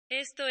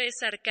Esto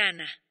es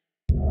Arcana.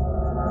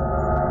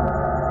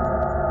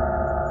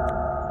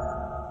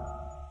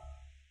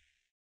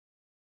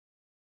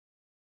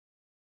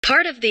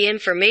 Part of the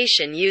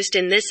information used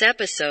in this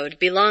episode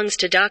belongs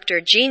to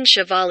Dr. Jean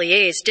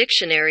Chevalier's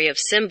Dictionary of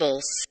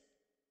Symbols.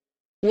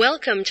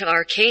 Welcome to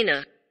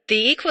Arcana.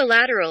 The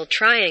equilateral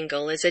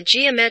triangle is a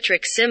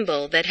geometric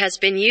symbol that has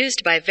been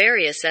used by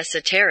various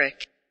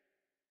esoteric,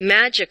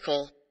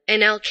 magical,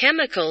 and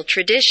alchemical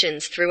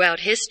traditions throughout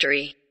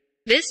history.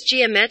 This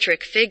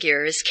geometric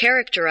figure is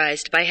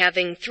characterized by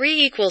having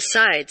 3 equal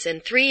sides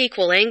and 3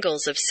 equal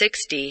angles of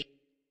 60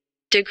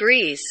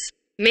 degrees,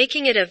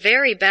 making it a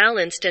very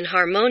balanced and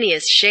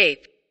harmonious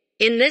shape.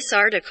 In this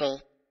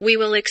article, we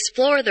will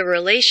explore the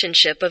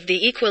relationship of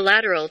the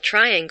equilateral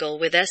triangle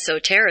with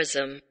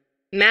esotericism,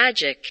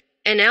 magic,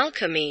 and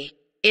alchemy.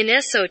 In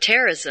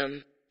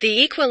esotericism,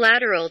 the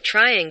equilateral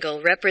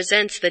triangle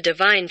represents the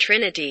divine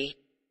trinity.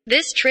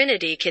 This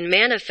trinity can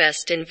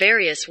manifest in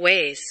various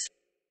ways,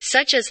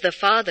 such as the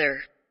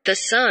Father, the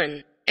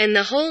Son, and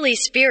the Holy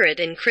Spirit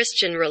in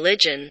Christian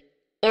religion,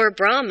 or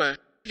Brahma,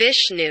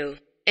 Vishnu,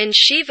 and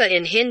Shiva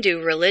in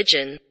Hindu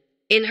religion.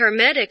 In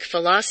Hermetic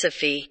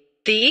philosophy,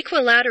 the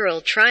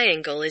equilateral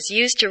triangle is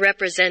used to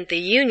represent the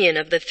union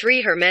of the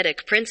 3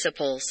 Hermetic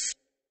principles: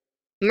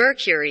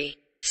 mercury,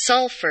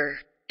 sulfur,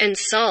 and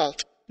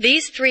salt.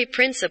 These 3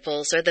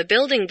 principles are the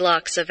building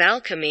blocks of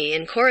alchemy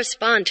and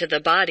correspond to the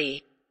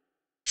body,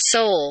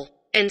 soul,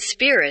 and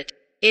spirit.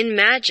 In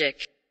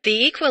magic,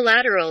 the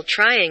equilateral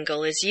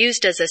triangle is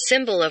used as a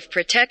symbol of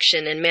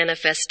protection and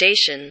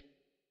manifestation.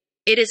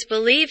 It is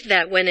believed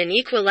that when an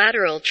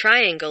equilateral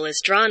triangle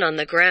is drawn on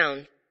the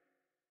ground,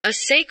 a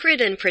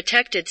sacred and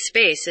protected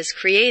space is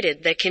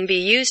created that can be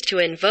used to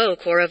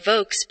invoke or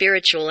evoke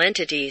spiritual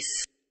entities.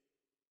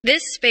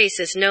 This space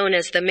is known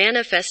as the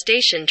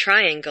manifestation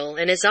triangle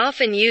and is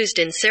often used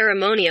in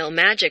ceremonial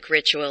magic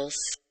rituals.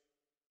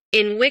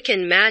 In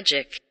Wiccan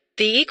magic,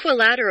 the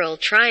equilateral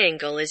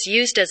triangle is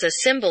used as a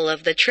symbol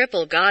of the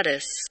triple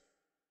goddess,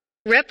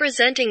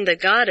 representing the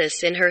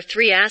goddess in her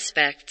 3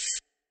 aspects: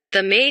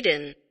 the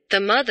maiden, the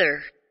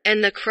mother,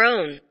 and the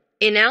crone.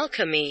 In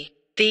alchemy,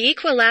 the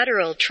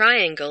equilateral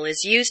triangle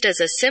is used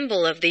as a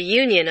symbol of the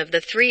union of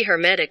the 3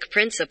 Hermetic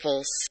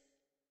principles: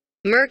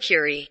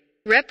 mercury,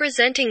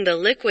 representing the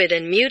liquid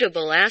and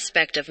mutable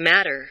aspect of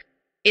matter,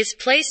 is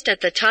placed at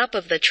the top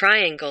of the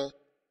triangle.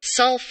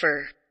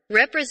 Sulfur,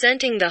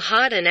 representing the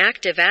hot and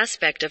active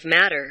aspect of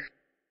matter,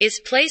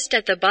 is placed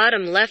at the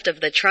bottom left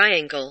of the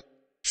triangle.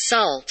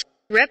 Salt,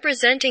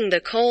 representing the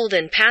cold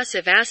and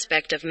passive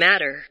aspect of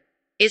matter,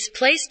 is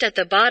placed at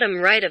the bottom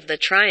right of the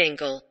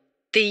triangle.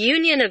 The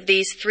union of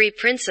these 3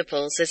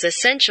 principles is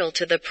essential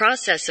to the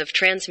process of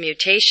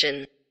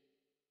transmutation,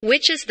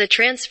 which is the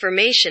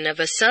transformation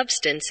of a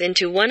substance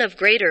into one of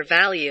greater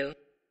value.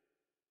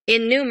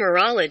 In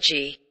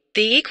numerology,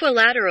 the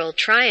equilateral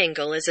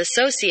triangle is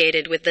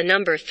associated with the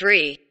number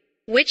 3,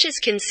 which is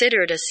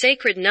considered a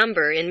sacred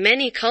number in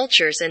many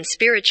cultures and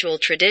spiritual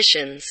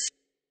traditions.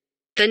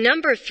 The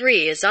number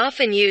 3 is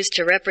often used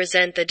to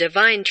represent the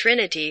divine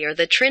trinity or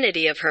the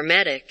trinity of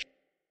Hermetic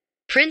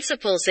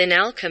principles in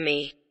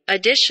alchemy.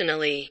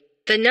 Additionally,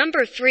 the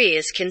number 3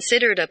 is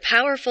considered a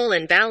powerful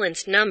and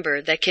balanced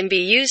number that can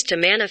be used to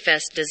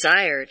manifest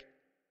desired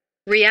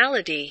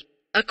reality.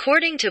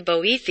 According to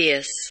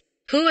Boethius,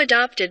 who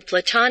adopted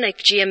Platonic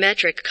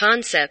geometric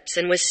concepts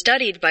and was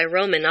studied by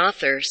Roman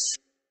authors,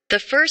 the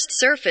first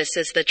surface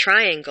is the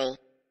triangle,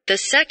 the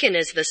second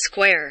is the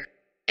square,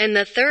 and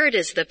the third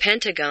is the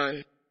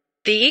pentagon.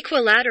 The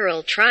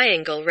equilateral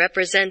triangle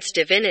represents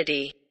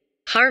divinity,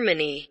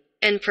 harmony,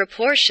 and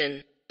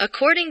proportion.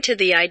 According to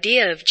the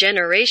idea of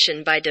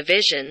generation by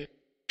division,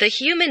 the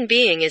human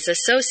being is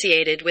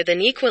associated with an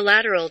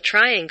equilateral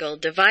triangle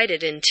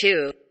divided in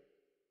 2.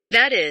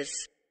 That is,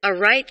 a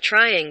right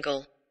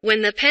triangle.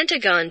 When the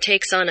pentagon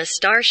takes on a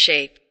star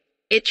shape,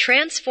 it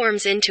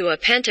transforms into a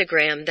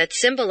pentagram that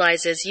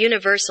symbolizes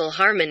universal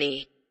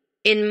harmony.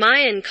 In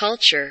Mayan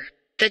culture,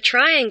 the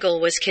triangle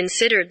was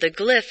considered the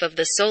glyph of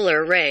the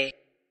solar ray,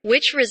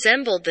 which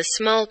resembled the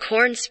small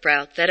corn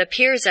sprout that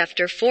appears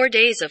after 4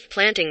 days of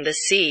planting the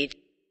seed.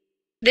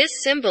 This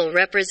symbol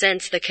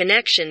represents the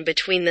connection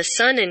between the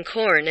sun and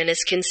corn and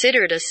is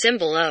considered a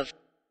symbol of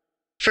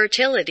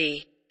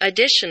fertility.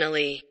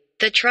 Additionally,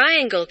 the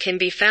triangle can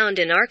be found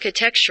in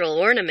architectural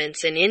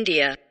ornaments in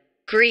India,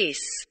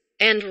 Greece,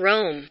 and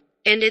Rome,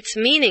 and its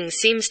meaning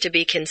seems to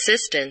be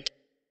consistent,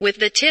 with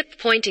the tip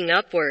pointing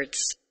upwards.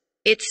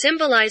 It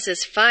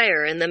symbolizes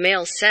fire and the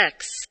male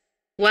sex,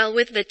 while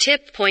with the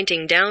tip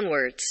pointing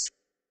downwards,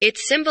 it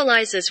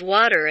symbolizes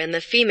water and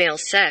the female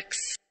sex.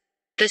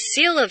 The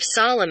Seal of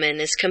Solomon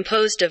is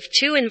composed of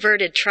 2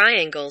 inverted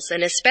triangles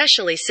and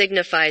especially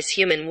signifies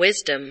human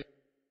wisdom.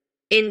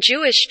 In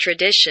Jewish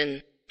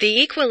tradition,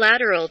 the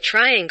equilateral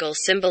triangle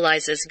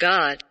symbolizes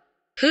God,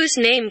 whose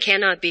name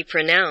cannot be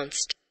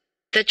pronounced.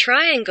 The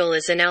triangle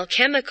is an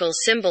alchemical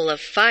symbol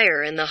of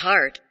fire and the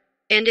heart,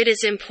 and it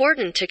is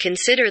important to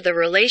consider the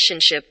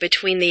relationship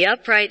between the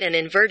upright and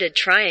inverted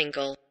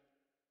triangle.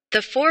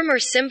 The former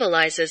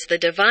symbolizes the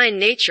divine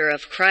nature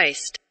of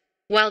Christ,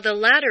 while the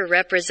latter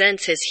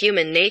represents his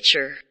human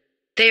nature.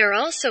 They are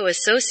also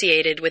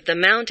associated with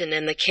the mountain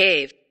and the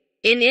cave.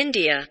 In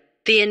India,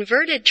 the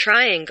inverted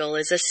triangle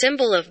is a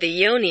symbol of the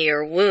yoni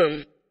or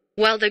womb,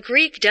 while the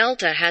Greek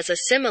delta has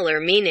a similar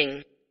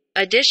meaning.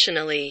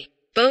 Additionally,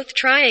 both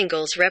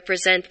triangles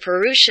represent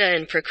Purusha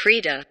and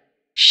Prakriti,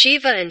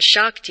 Shiva and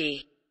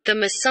Shakti. The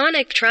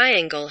Masonic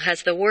triangle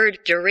has the word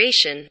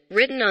duration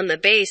written on the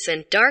base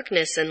and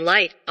darkness and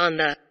light on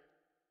the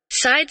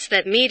sides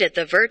that meet at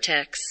the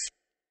vertex,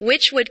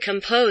 which would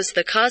compose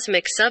the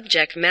cosmic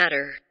subject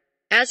matter.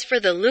 As for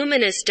the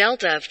luminous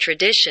delta of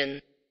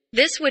tradition,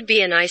 this would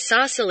be an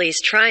isosceles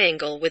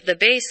triangle with the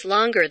base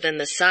longer than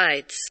the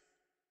sides,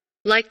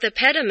 like the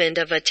pediment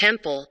of a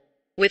temple,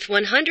 with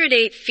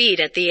 108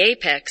 feet at the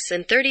apex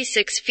and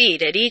 36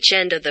 feet at each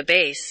end of the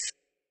base.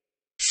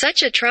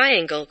 Such a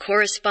triangle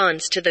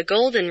corresponds to the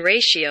golden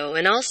ratio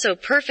and also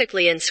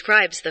perfectly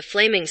inscribes the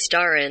flaming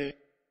star in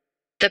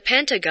the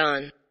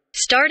pentagon.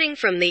 Starting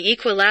from the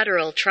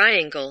equilateral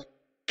triangle,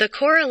 the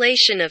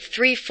correlation of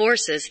three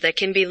forces that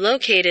can be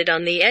located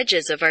on the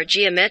edges of our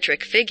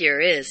geometric figure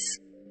is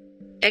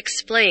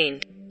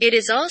explained. It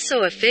is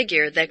also a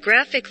figure that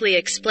graphically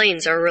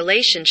explains our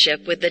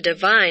relationship with the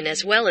divine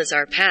as well as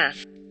our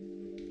path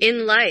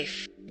in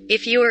life.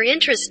 If you are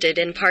interested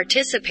in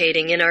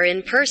participating in our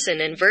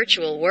in-person and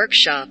virtual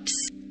workshops,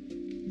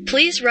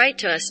 please write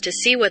to us to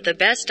see what the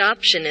best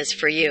option is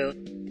for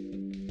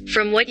you.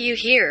 From what you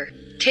hear,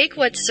 take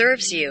what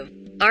serves you.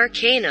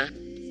 Arcana.